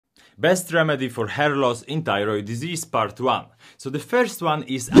Best remedy for hair loss in thyroid disease part 1. So the first one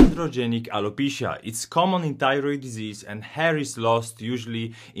is androgenic alopecia. It's common in thyroid disease and hair is lost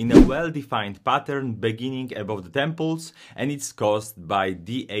usually in a well-defined pattern beginning above the temples, and it's caused by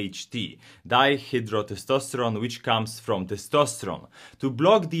DHT, dihydrotestosterone, which comes from testosterone. To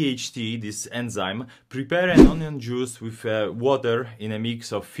block DHT, this enzyme, prepare an onion juice with water in a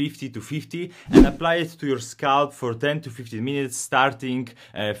mix of 50 to 50 and apply it to your scalp for 10 to 15 minutes starting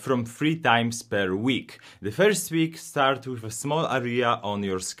from 3 times per week. The first week start with a small area on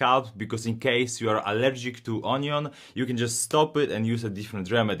your scalp because in case you are allergic to onion, you can just stop it and use a different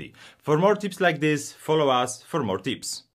remedy. For more tips like this, follow us for more tips.